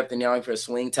need depth, and for a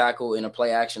swing tackle in a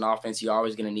play action offense, you're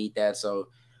always going to need that. So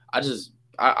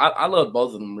I love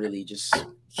both of them, really, just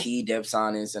key depth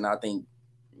signings, and I think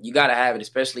you got to have it,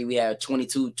 especially we had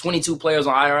 22 players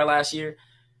on IR last year.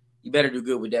 You better do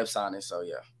good with depth signings. So,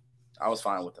 yeah, I was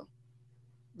fine with them.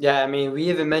 Yeah, I mean, we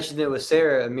even mentioned it with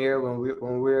Sarah, Amir, when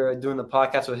we were doing the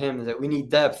podcast with him, that we need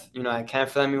depth. And Cam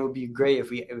Fleming would be great if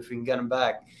we can get him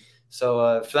back.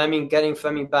 So getting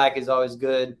Fleming back is always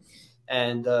good.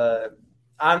 And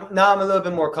I'm a little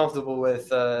bit more comfortable with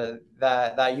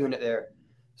that unit there.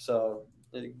 So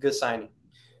good signing.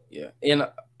 Yeah, and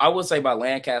I would say about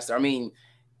Lancaster, I mean,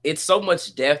 it's so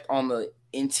much depth on the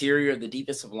interior of the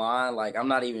defensive line. Like, I'm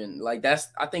not even like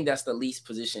I think that's the least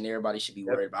position everybody should be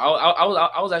worried about.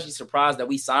 I was actually surprised that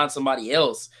we signed somebody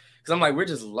else, because I'm like, we're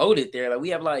just loaded there. Like, we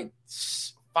have like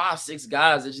 5-6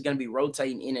 guys that's just gonna be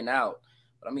rotating in and out.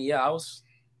 But I mean, yeah,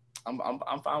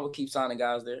 I'm fine with keep signing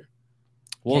guys there.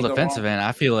 Well, defensive end,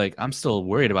 I feel like I'm still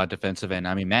worried about defensive end.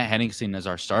 I mean, Matt Henningsen is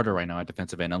our starter right now at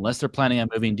defensive end. Unless they're planning on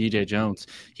moving DJ Jones,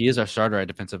 he is our starter at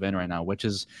defensive end right now, which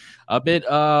is a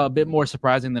bit more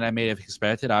surprising than I may have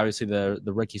expected. Obviously, the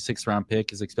rookie 6th-round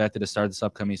pick is expected to start this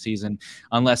upcoming season,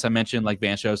 unless I mentioned like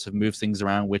Van Joseph moves things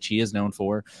around, which he is known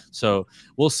for. So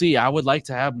we'll see. I would like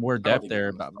to have more depth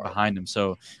there behind him.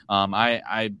 So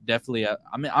I definitely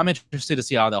I'm interested to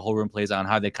see how that whole room plays out and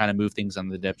how they kind of move things on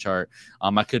the depth chart.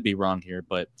 I could be wrong here.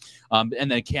 But and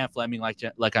then Cam Fleming,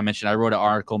 like I mentioned, I wrote an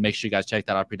article. Make sure you guys check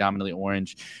that out. Predominantly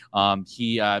Orange.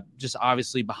 He just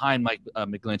obviously behind Mike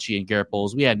McGlinchey and Garrett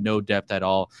Bowles, we had no depth at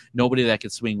all. Nobody that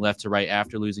could swing left to right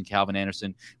after losing Calvin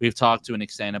Anderson. We've talked to an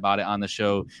extent about it on the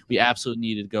show. We absolutely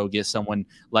needed to go get someone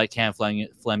like Cam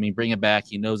Fleming, bring it back.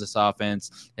 He knows this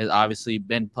offense. Has obviously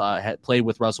been played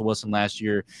with Russell Wilson last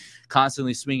year,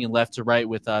 constantly swinging left to right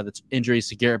with the injuries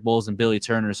to Garrett Bowles and Billy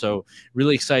Turner. So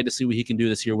really excited to see what he can do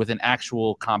this year with an actual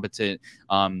competent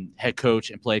head coach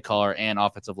and play caller and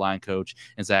offensive line coach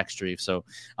and Zach Strief. So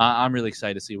I'm really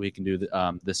excited to see what he can do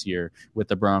this year with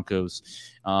the Broncos,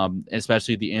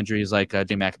 especially the injuries like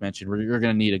J-Mac mentioned. You're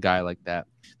going to need a guy like that.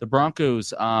 The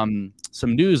Broncos, some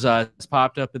news has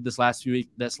popped up in this last week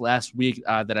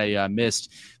that I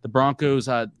missed. The Broncos,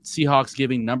 Seahawks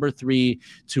giving number 3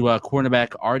 to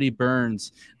cornerback Artie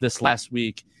Burns this last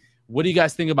week. What do you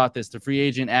guys think about this? The free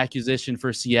agent acquisition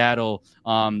for Seattle,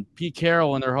 Pete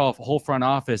Carroll and their whole front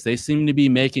office, they seem to be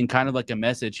making kind of like a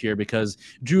message here, because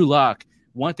Drew Lock,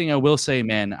 one thing I will say,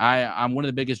 man, I'm one of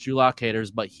the biggest Drew Lock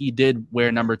haters, but he did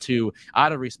wear number 2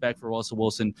 out of respect for Russell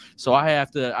Wilson. So I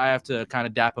have to kind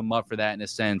of dap him up for that in a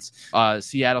sense.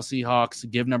 Seattle Seahawks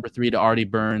give number 3 to Artie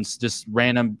Burns, just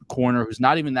random corner who's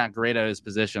not even that great at his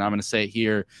position. I'm going to say it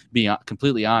here, being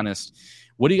completely honest.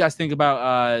 What do you guys think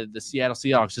about the Seattle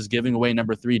Seahawks just giving away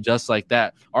number 3 just like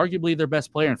that? Arguably their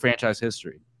best player in franchise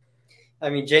history. I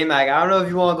mean, J-Mac, I don't know if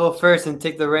you want to go first and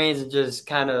take the reins and just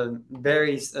kind of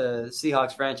bury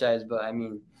Seahawks franchise, but I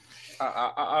mean.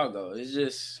 I'll go.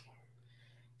 It's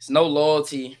no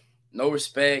loyalty, no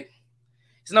respect.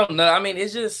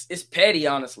 It's petty,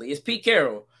 honestly. It's Pete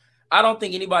Carroll. I don't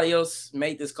think anybody else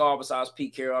made this call besides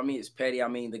Pete Carroll. I mean, it's petty. I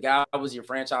mean, the guy was your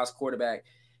franchise quarterback.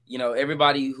 You know,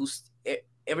 everybody who's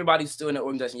still in the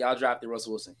organization, y'all drafted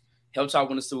Russell Wilson. Helped y'all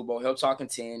win the Super Bowl. Helped y'all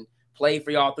contend. Played for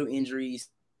y'all through injuries.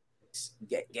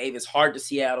 Gave his heart to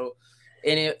Seattle.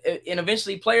 And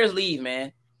eventually players leave,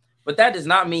 man. But that does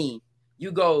not mean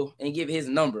you go and give his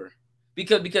number.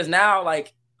 Because now,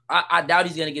 like, I doubt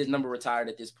he's going to get his number retired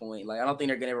at this point. Like, I don't think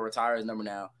they're going to ever retire his number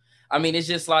now. I mean, it's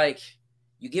just like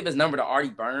you give his number to Artie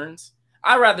Burns.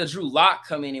 I'd rather Drew Lock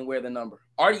come in and wear the number.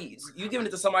 Artie, you giving it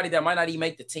to somebody that might not even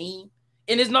make the team.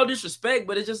 And it's no disrespect,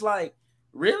 but it's just like,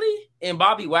 really? And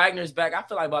Bobby Wagner's back. I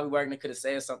feel like Bobby Wagner could have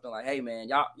said something like, hey, man,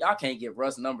 y'all can't give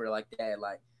Russ a number like that.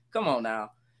 Like, come on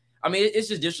now. I mean, it's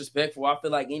just disrespectful. I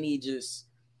feel like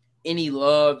any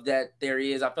love that there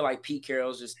is, I feel like Pete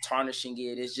Carroll's just tarnishing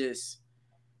it. It's just,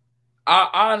 I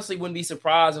honestly wouldn't be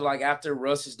surprised if, like, after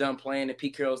Russ is done playing and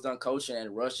Pete Carroll's done coaching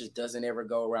and Russ just doesn't ever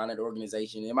go around that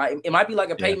organization. It might be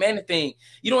like a Peyton Manning thing.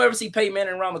 You don't ever see Peyton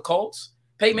Manning around the Colts.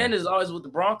 Peyton Manning is always with the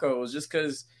Broncos just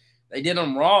because they did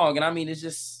him wrong. And I mean, it's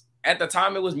just, at the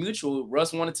time it was mutual.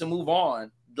 Russ wanted to move on.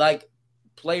 Like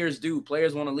players do.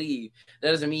 Players want to leave.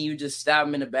 That doesn't mean you just stab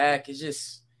them in the back. It's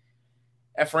just,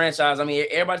 that franchise, I mean,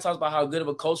 everybody talks about how good of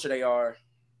a culture they are.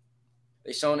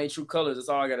 They showing their true colors. That's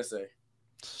all I got to say.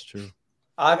 It's true.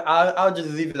 I'll just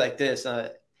leave it like this.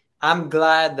 I'm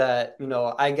glad that, you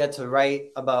know, I get to write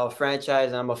about a franchise,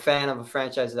 and I'm a fan of a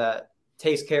franchise that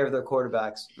takes care of their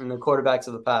quarterbacks and the quarterbacks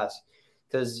of the past.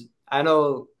 Because I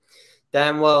know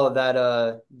damn well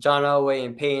that John Elway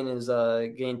and Payne is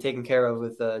getting taken care of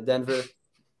with Denver,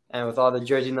 and with all the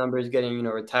jersey numbers getting, you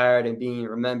know, retired and being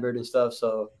remembered and stuff.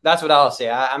 So that's what I'll say.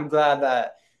 I'm glad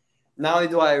that not only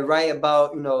do I write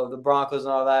about, you know, the Broncos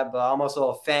and all that, but I'm also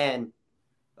a fan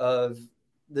of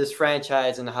this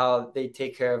franchise and how they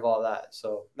take care of all that.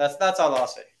 So that's all I'll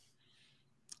say.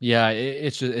 Yeah,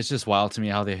 it's just wild to me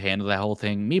how they handle that whole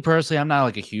thing. Me personally, I'm not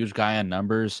like a huge guy on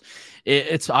numbers.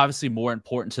 It's obviously more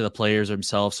important to the players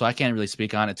themselves, so I can't really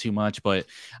speak on it too much. But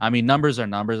I mean, numbers are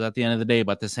numbers at the end of the day.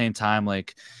 But at the same time,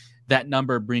 like, that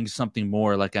number brings something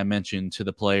more, like I mentioned, to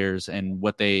the players and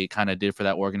what they kind of did for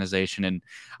that organization. And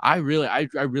I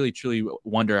really truly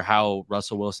wonder how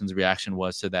Russell Wilson's reaction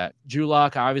was to that. Drew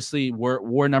Lock obviously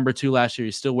wore number 2 last year.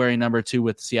 He's still wearing number 2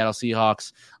 with the Seattle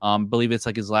Seahawks. Believe it's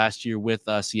like his last year with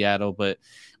Seattle. But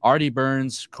Artie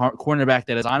Burns, cornerback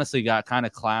that has honestly got kind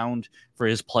of clowned for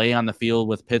his play on the field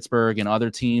with Pittsburgh and other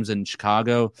teams in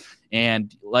Chicago.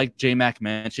 And like J-Mac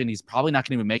mentioned, he's probably not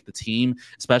going to even make the team,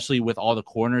 especially with all the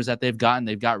corners that they've gotten.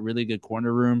 They've got really good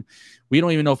corner room. We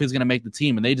don't even know if he's going to make the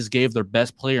team. And they just gave their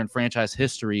best player in franchise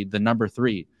history the number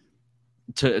 3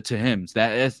 to him.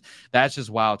 So that's just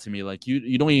wild to me. Like,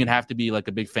 you don't even have to be like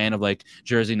a big fan of like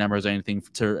jersey numbers or anything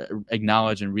to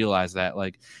acknowledge and realize that.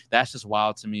 Like, that's just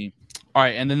wild to me. All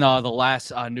right, and then the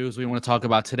last news we want to talk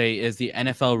about today is the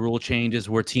NFL rule changes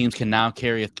where teams can now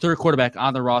carry a third quarterback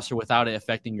on the roster without it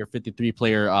affecting your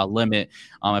 53-player limit,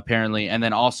 apparently. And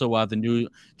then also the new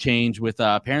change with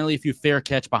apparently if you fair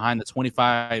catch behind the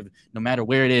 25, no matter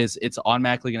where it is, it's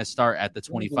automatically going to start at the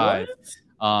 25.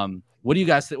 What do you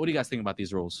guys think about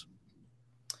these rules?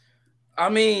 I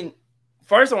mean,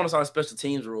 first I want to talk special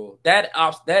teams rule.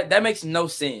 That makes no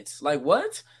sense. Like,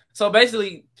 what? So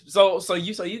basically, so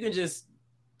you can just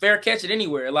fair catch it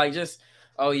anywhere. Like, just,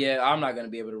 oh yeah, I'm not gonna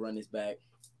be able to run this back.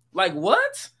 Like,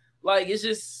 what? Like, it's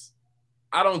just,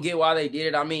 I don't get why they did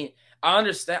it. I mean, I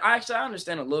understand. I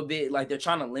understand a little bit. Like, they're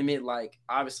trying to limit, like,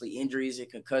 obviously injuries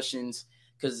and concussions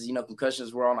because, you know,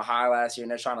 concussions were on a high last year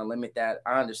and they're trying to limit that.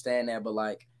 I understand that, but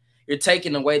like, you're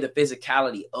taking away the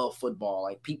physicality of football.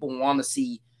 Like, people want to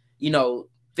see, you know,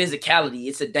 physicality.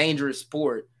 It's a dangerous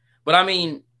sport. But I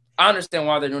mean, I understand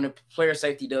why they're doing it. Player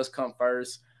safety does come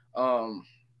first. But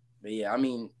yeah, I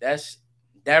mean,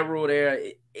 that rule there.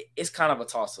 It's kind of a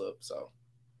toss-up. So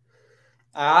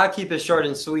I'll keep it short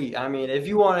and sweet. I mean, if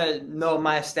you want to know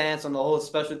my stance on the whole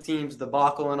special teams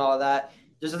debacle and all that,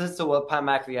 just listen to what Pat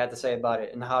McAfee had to say about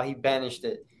it and how he banished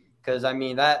it. Because I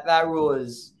mean, that rule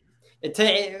is.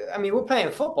 I mean, we're playing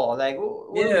football. Like,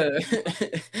 we're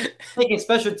taking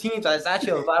special teams as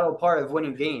actually a vital part of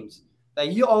winning games.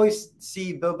 Like, you always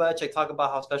see Bill Belichick talk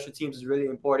about how special teams is really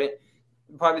important.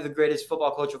 Probably the greatest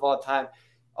football coach of all time.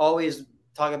 Always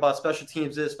talking about special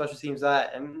teams this, special teams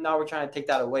that, and now we're trying to take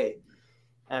that away.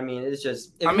 I mean, it's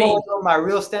just if you want to know my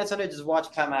real stance on it, just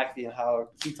watch Pat McAfee and how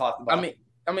he talked about it.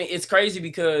 I mean, it's crazy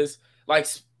because like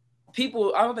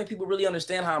people, I don't think people really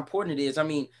understand how important it is. I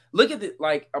mean, look at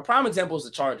a prime example is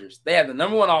the Chargers. They have the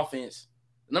number one offense,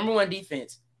 the number one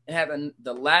defense, and had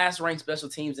the last ranked special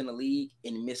teams in the league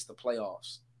and missed the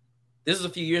playoffs. This was a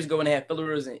few years ago when they had Phillip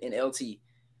Rivers and LT.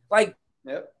 Like,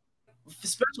 yep.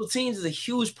 Special teams is a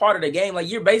huge part of the game. Like,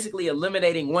 you're basically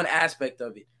eliminating one aspect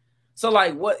of it. So,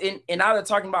 like, what? And now they're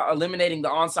talking about eliminating the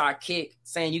onside kick,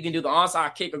 saying you can do the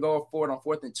onside kick or go for it on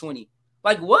 4th and 20.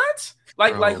 Like, what?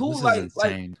 Like, Bro, like who?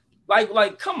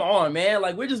 Like, come on, man.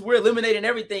 Like, we're eliminating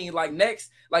everything. Like next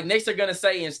they're gonna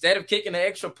say instead of kicking an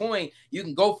extra point, you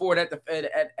can go for it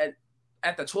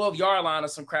at the 12-yard line or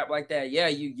some crap like that. Yeah,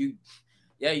 you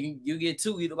get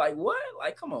 2 either. Like, what?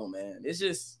 Like, come on, man. It's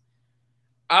just.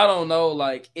 I don't know.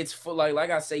 Like, it's for like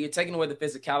I say, you're taking away the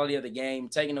physicality of the game,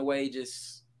 taking away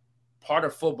just part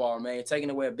of football, man. You're taking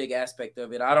away a big aspect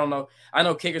of it. I don't know. I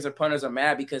know kickers or punters are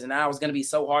mad because now it's going to be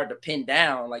so hard to pin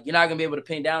down. Like, you're not going to be able to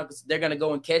pin down because they're going to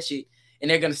go and catch it,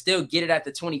 and they're going to still get it at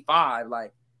the 25.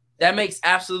 Like, that makes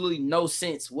absolutely no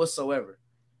sense whatsoever.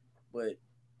 But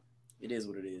it is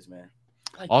what it is, man.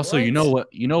 Like, also,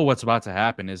 what? You know what's about to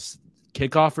happen is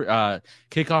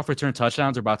kickoff return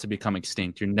touchdowns are about to become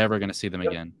extinct. You're never going to see them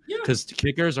again because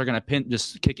kickers are going to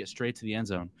just kick it straight to the end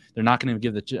zone. They're not going to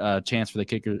give the chance for the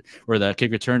kicker or the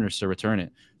kick returners to return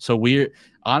it. So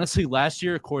honestly, last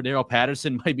year, Cordero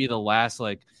Patterson might be the last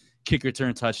like kick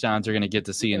return touchdowns you're going to get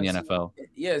to see in the NFL.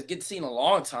 Yeah, it's get to see in a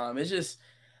long time. It's just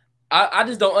I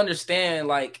just don't understand.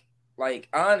 Like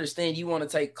I understand you want to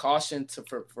take caution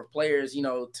for players, you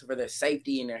know, for their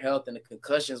safety and their health, and the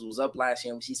concussions was up last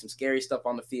year. And we see some scary stuff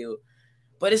on the field,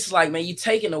 but it's like, man, you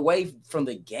taking away from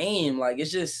the game. Like, it's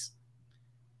just,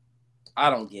 I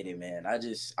don't get it, man. I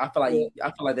feel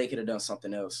like they could have done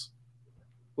something else.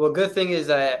 Well, good thing is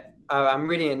that I'm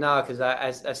reading it now because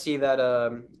I see that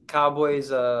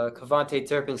Cowboys Kavontae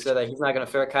Turpin said that he's not going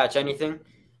to fair catch anything.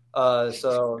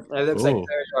 So it looks like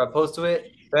they're opposed to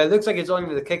it. But it looks like it's only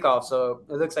for the kickoff, so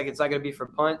it looks like it's not going to be for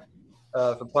punt.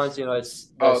 For punts, you know,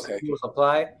 it's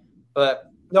supply. But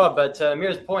no, but to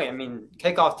Amir's point, I mean,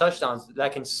 kickoff touchdowns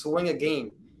that can swing a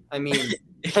game. I mean,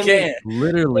 it can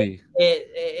literally.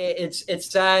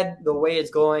 It's sad the way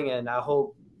it's going, and I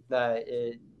hope that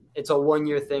it's a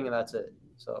 1-year thing and that's it.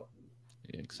 So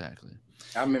exactly.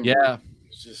 I remember. Yeah,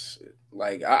 it's just.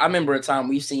 Like, I remember a time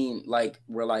we've seen, like,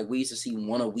 where, like, we used to see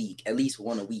one a week, at least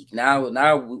one a week.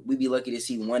 Now we'd be lucky to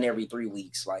see one every 3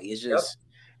 weeks. Like, it's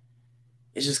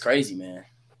just crazy, man.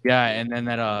 Yeah, and then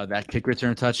that kick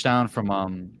return touchdown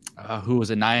from who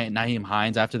was it, Nyheim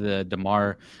Hines after the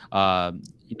DeMar,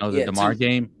 DeMar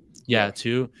game. Yeah,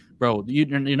 too, bro.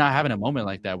 You're not having a moment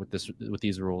like that with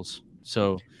these rules.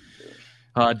 So.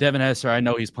 Devin Hester, I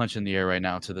know he's punching the air right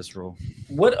now to this rule.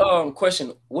 What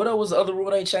question? What was the other rule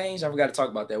they changed? I forgot to talk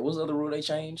about that. What was the other rule they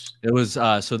changed? It was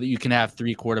so that you can have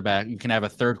you can have a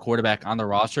third quarterback on the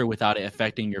roster without it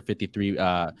affecting your 53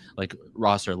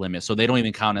 roster limit. So they don't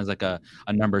even count as like a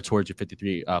number towards your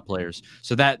 53 players.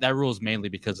 So that rule is mainly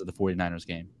because of the 49ers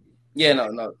game. Yeah,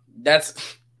 no,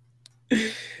 that's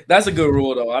a good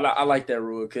rule, though. I like that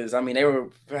rule because, I mean, they were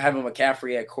having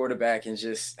McCaffrey at quarterback and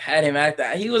just had him at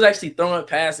that. He was actually throwing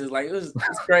passes. Like, it's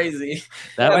crazy.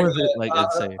 That was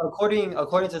insane.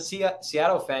 According to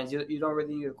Seattle fans, you don't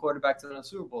really need a quarterback to win a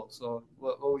Super Bowl. So,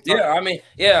 what we talking about?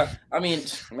 I mean,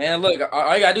 man, look,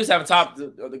 all you got to do is have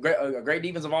a great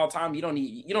defense of all time. You don't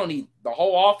need the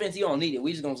whole offense. You don't need it.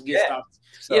 We just going to get stops.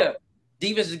 So.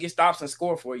 Defense just get stops and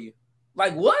score for you.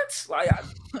 Like, what? Like,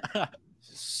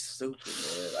 stupid,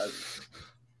 man.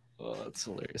 Oh, that's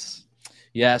hilarious.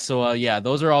 Yeah, so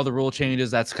those are all the rule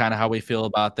changes. That's kind of how we feel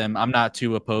about them. I'm not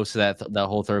too opposed to that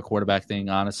whole third quarterback thing,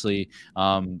 honestly.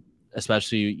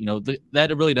 Especially, you know,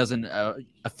 that really doesn't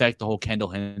affect the whole Kendall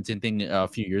Hinton thing a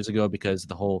few years ago because of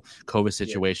the whole COVID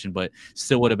situation, but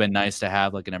still would have been nice to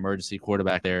have like an emergency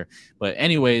quarterback there. But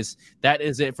anyways, that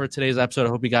is it for today's episode. I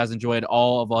hope you guys enjoyed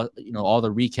all the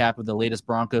recap of the latest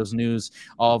Broncos news,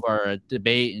 all of our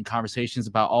debate and conversations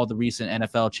about all the recent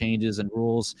NFL changes and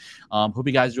rules. Hope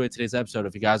you guys enjoyed today's episode.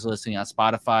 If you guys are listening on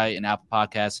Spotify and Apple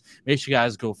Podcasts, make sure you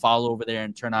guys go follow over there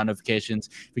and turn on notifications.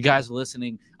 If you guys are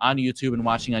listening on YouTube and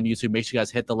watching on YouTube, make sure you guys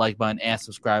hit the like button and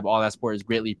subscribe. All that support is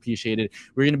greatly appreciated.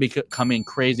 We're going to be coming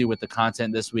crazy with the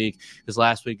content this week because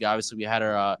last week, obviously, we had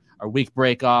our week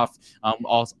break off.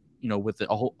 with the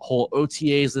whole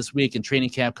OTAs this week and training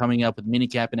camp coming up with mini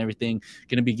camp and everything,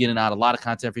 going to be getting out a lot of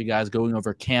content for you guys, going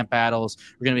over camp battles.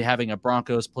 We're going to be having a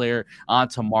Broncos player on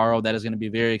tomorrow. That is going to be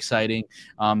very exciting.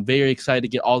 Very excited to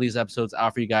get all these episodes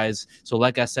out for you guys. So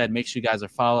like I said, make sure you guys are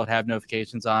followed, have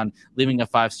notifications on, leaving a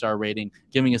 5-star rating,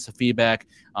 giving us a feedback.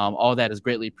 All that is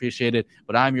greatly appreciated.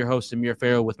 But I'm your host, Amir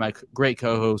Farrell, with my great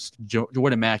co-hosts,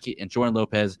 Jordan Mackey and Jordan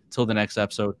Lopez. Till the next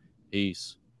episode,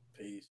 peace.